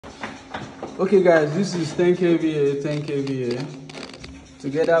Okay guys, this is 10 kVA, 10 kVA.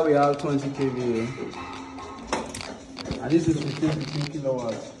 Together we have 20 kVA. And this is 15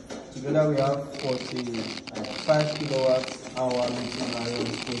 kilowatts. Together we have 45 kilowatts hour lithium ion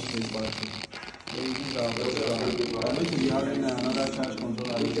phosphate battery. So this is our I'm going to be having another charge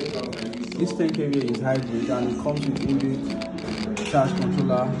controller. This 10 kVA is hybrid and it comes with inbuilt charge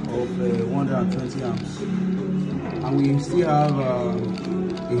controller of 120 amps. And we still have a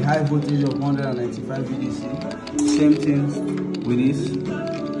high voltage of 195 VDC. Same thing with this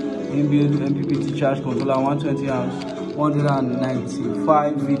inbuilt MPPT charge controller, 120 amps,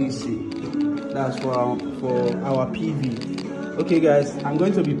 195 VDC. That's for our PV. Okay guys, I'm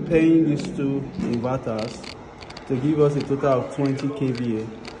going to be pairing these two inverters to give us a total of 20 kVA.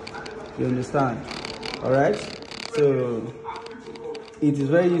 You understand? Alright? So it is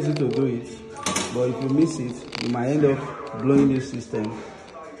very easy to do it, but if you miss it, you might end up blowing this system,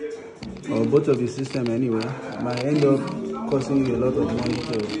 or both of the system anyway. It might end up costing you a lot of money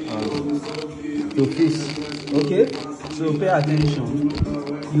to fix. Okay? So pay attention.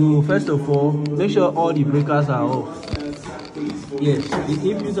 You first of all make sure all the breakers are off. Yes, the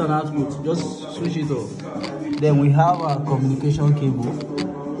input and output, just switch it off. Then we have our communication cable.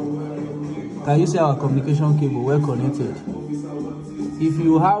 Can you see our communication cable well connected? If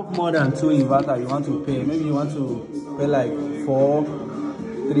you have more than 2 inverters you want to pair, maybe you want to pair like 4,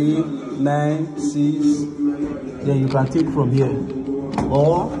 3, 9, 6, then you can take from here,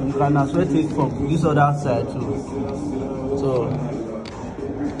 or you can as well take from this other side too. So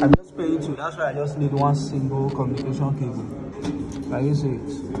I'm just paying 2, that's why I just need one single communication cable. Can you see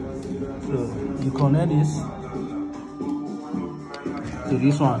it? So you connect this to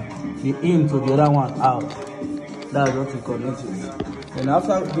this one, the in to the other one out. That's what you connect it. And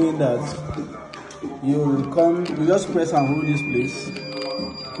after doing that, you just press and hold this place.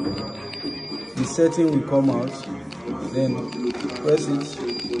 The setting will come out. Then press it.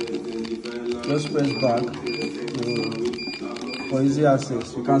 Just press back for easy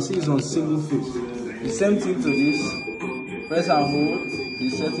access. You can see it's on single phase. The same thing to this. Press and hold. The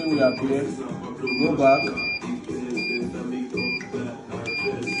setting will appear. Go back.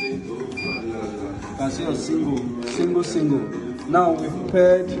 You can see a single. Now we've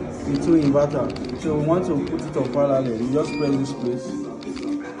paired the 2 inverters. So we want to put it on parallel. You just press this place.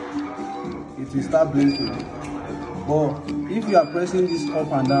 It will start blinking. But if you are pressing this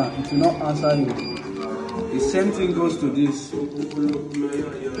up and down, it will not answer you. The same thing goes to this.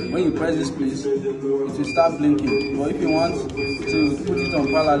 When you press this place, it will start blinking. But if you want to put it on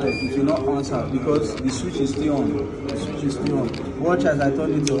parallel, it will not answer because the switch is still on. The switch is still on. Watch as I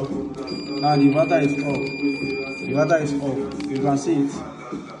turn it off. Now the inverter is off. The inverter is off. You can see it.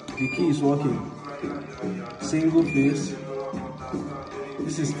 The key is working. Single phase.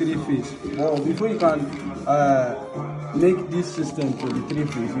 This is 3 phase. Well, before you can make this system to be 3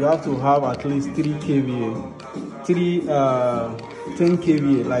 phase, you have to have at least 3 kVA, 10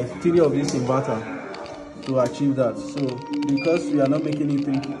 kVA, like 3 of this inverter to achieve that. So because we are not making it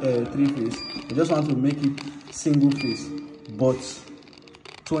 3 phase, we just want to make it single phase, but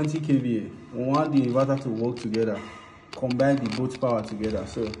 20 kVA. We want the inverter to work together, combine the both power together.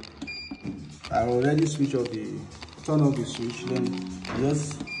 So I already turn off the switch, then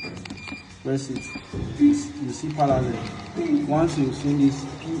just press it. You see parallel. Once you see this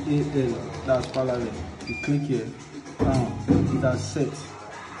PAL, that's parallel, you click here. Now it has set.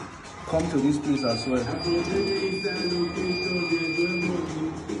 Come to this place as well.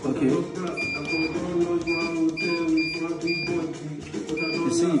 Okay.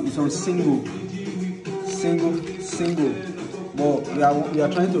 You see, it's on single. But we are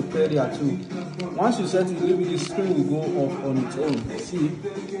trying to pair their 2. Once you set it, maybe the screen will go off on its own. See,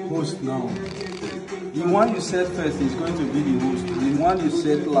 host now. The one you set first is going to be the host. The one you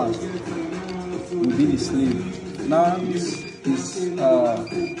set last will be the slave. Now this is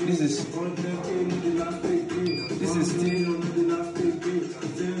still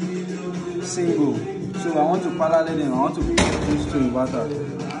single. So I want to parallel them. I want to put these 2 inverters.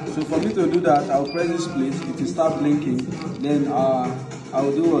 So for me to do that, I'll press this place. It will start blinking. Then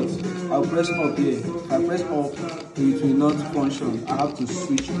I'll do what? I'll press up here. If I press up, it will not function. I have to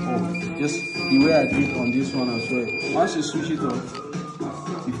switch off. Just the way I did on this one as well. Once you switch it off,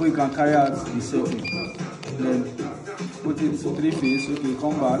 before you can carry out the setting, then put it 3 phase. Okay,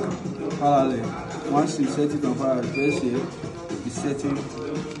 come back, parallel. Once you set it on parallel, press here. The setting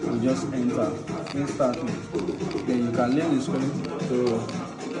will just enter instantly. Then you can leave the screen to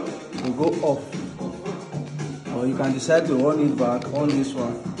go off. Or you can decide to on it back on this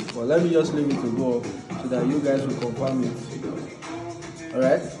one. But let me just leave it to go off so that you guys will confirm it.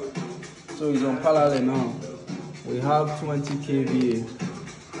 Alright? So So it's on parallel now. We have 20 kVA.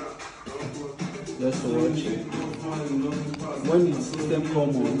 Just to watch. When the system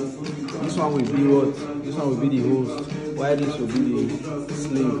comes on, this one will be what? This one will be the host, while this will be the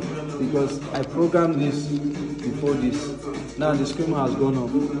slave. Because I programmed this before this. Now the screen has gone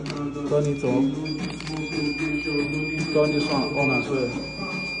off. Turn it off. Turn this one on as well.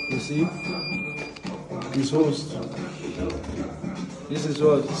 You see? This host. This is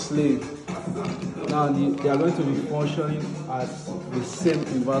what? Slave. Now they are going to be functioning as the same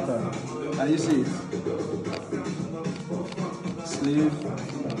inverter. Can you see it? Slave,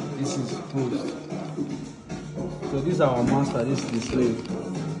 this is host. So this is our master, this is the slave.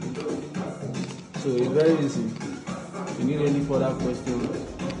 So it's very easy. If you need any further questions,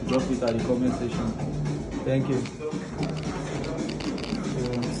 drop it at the comment section. Thank you. So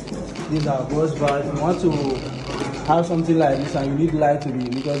these are bus bars. If you want to have something like this and you need light to be,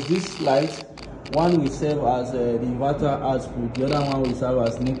 because this light, one will serve as the inverter output, the other one will serve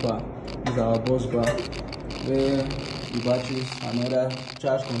as NEPA. This is our bus bar where the batteries and other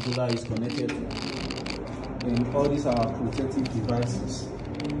charge controller is connected to. Then all these are our protective devices.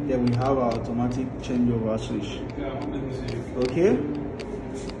 Then we have our automatic changeover switch. Okay?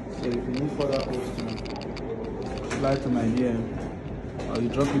 So if you need further questions, reply to my DM or you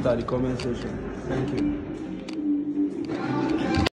drop it at the comment section. Thank you.